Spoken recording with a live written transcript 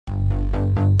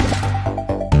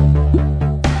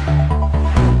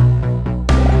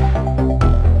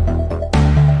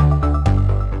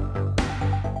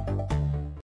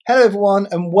Hello everyone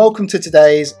and welcome to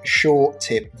today's short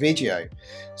tip video.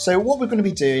 So what we're going to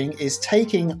be doing is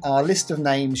taking our list of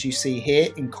names you see here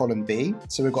in column B,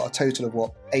 so we've got a total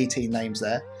of 18 names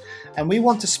there, and we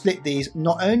want to split these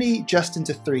not only just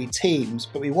into 3 teams,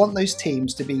 but we want those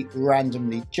teams to be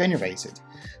randomly generated.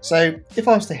 So if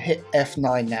I was to hit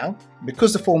F9 now,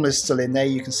 because the formula is still in there,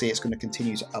 you can see it's going to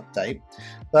continue to update,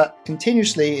 but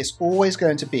continuously it's always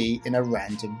going to be in a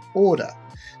random order.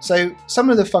 So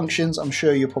some of the functions I'm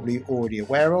sure you're probably already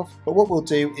aware of, but what we'll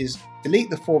do is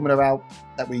delete the formula out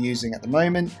that we're using at the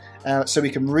moment so we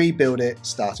can rebuild it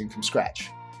starting from scratch.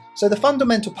 So the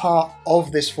fundamental part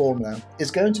of this formula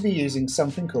is going to be using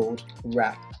something called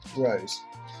wrap rows.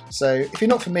 So if you're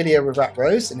not familiar with wrap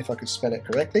rows, and if I could spell it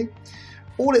correctly,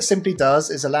 all it simply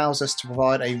does is allows us to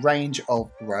provide a range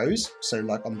of rows, so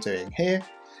like I'm doing here,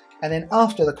 and then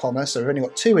after the comma, so we've only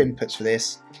got 2 inputs for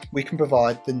this, we can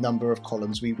provide the number of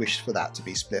columns we wish for that to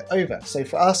be split over. So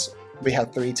for us, we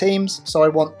have 3 teams, so I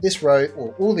want this row,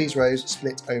 or all these rows,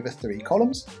 split over 3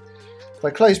 columns. If I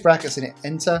close brackets and hit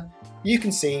enter, you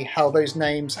can see how those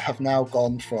names have now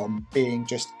gone from being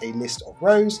just a list of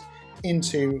rows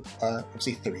into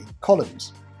obviously 3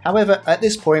 columns. However, at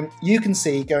this point, you can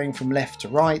see going from left to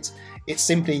right, it's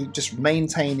simply just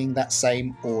maintaining that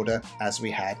same order as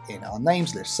we had in our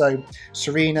names list. So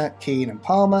Serena, Keane and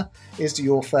Palmer is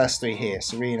your first 3 here,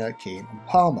 Serena, Keane and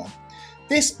Palmer.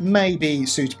 This may be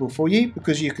suitable for you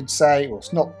because you could say, well,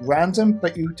 it's not random,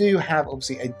 but you do have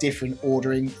obviously a different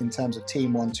ordering in terms of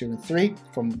team 1, 2 and 3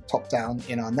 from top down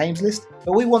in our names list.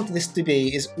 But we want this to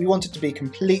be we want it to be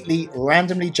completely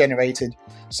randomly generated,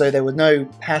 so there were no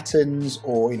patterns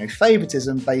or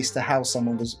favoritism based on how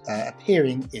someone was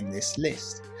appearing in this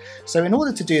list. So in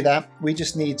order to do that, we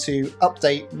just need to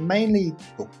update mainly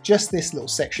just this little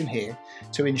section here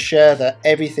to ensure that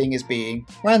everything is being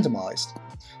randomized.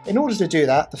 In order to do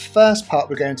that, the first part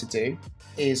we're going to do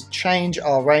is change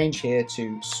our range here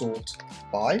to sort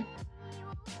by,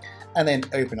 and then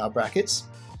open our brackets.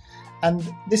 And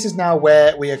this is now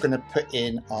where we are going to put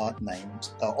in our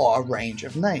names, or our range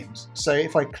of names. So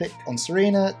if I click on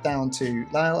Serena down to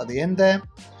Lau at the end there,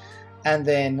 and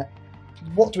then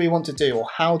what do we want to do, or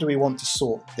how do we want to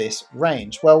sort this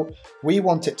range? Well, we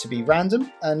want it to be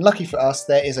random, and lucky for us,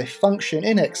 there is a function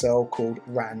in Excel called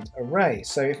rand array.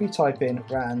 So if we type in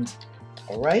rand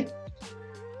array,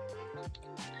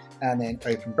 and then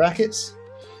open brackets,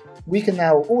 we can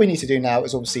now, all we need to do now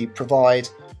is obviously provide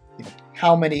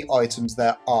how many items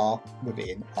there are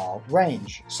within our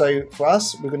range. So for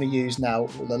us, we're going to use now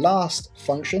the last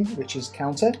function, which is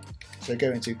counter. So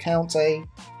go into count A,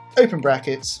 open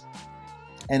brackets,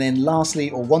 and then lastly,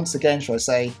 or once again, should I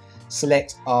say,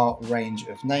 select our range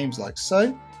of names like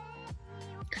so.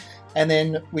 And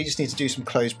then we just need to do some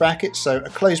closed brackets. So a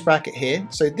closed bracket here.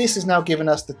 So this has now given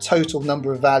us the total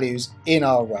number of values in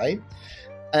our array.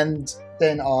 And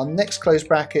then our next closed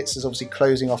brackets is obviously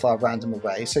closing off our random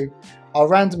array. So our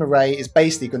random array is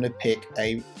basically going to pick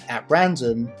at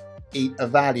random a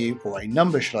value, or a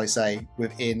number should I say,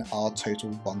 within our total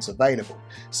ones available.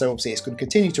 So obviously it's going to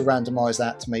continue to randomize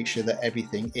that to make sure that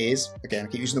everything is, again I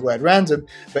keep using the word random,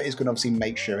 but it's going to obviously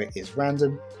make sure it is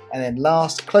random. And then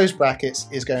last, close brackets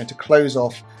is going to close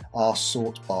off our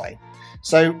sort by.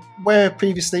 So where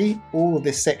previously all of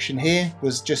this section here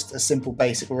was just a simple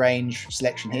basic range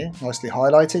selection here, nicely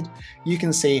highlighted, you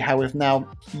can see how we've now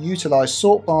utilized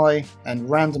sort by and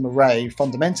random array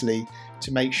fundamentally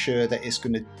to make sure that it's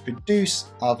going to produce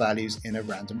our values in a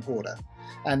random order.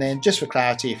 And then just for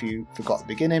clarity, if you forgot at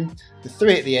the beginning, the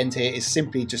 3 at the end here is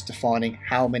simply just defining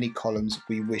how many columns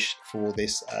we wish for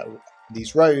this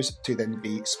these rows to then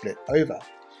be split over.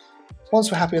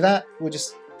 Once we're happy with that, we'll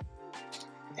just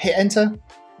hit enter,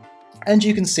 and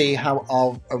you can see how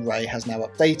our array has now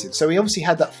updated. So we obviously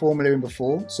had that formula in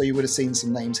before, so you would have seen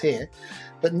some names here,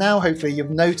 but now hopefully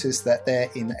you've noticed that they're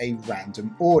in a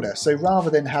random order. So rather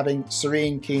than having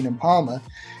Serene, Keane and Palmer,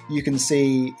 you can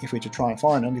see, if we were to try and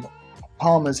find them, we've got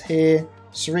Palmer's here,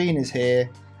 Serene is here,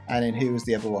 and then who was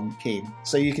the other one? Keane.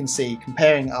 So you can see,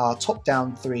 comparing our top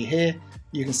down 3 here,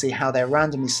 you can see how they're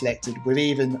randomly selected, with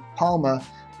even Palmer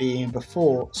being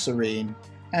before Serene.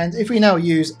 And if we now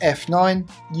use F9,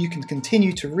 you can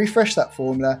continue to refresh that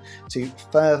formula to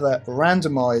further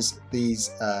randomize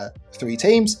these 3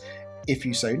 teams if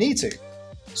you so need to.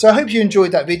 So I hope you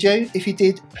enjoyed that video. If you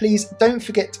did, please don't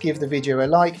forget to give the video a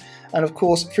like, and of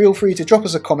course feel free to drop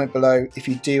us a comment below if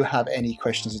you do have any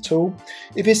questions at all.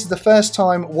 If this is the first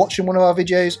time watching one of our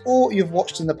videos, or you've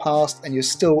watched in the past and you're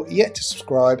still yet to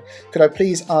subscribe, could I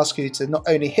please ask you to not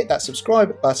only hit that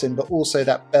subscribe button but also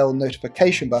that bell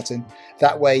notification button.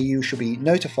 That way you should be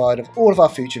notified of all of our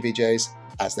future videos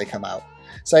as they come out.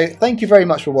 So thank you very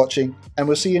much for watching, and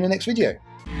we'll see you in the next video.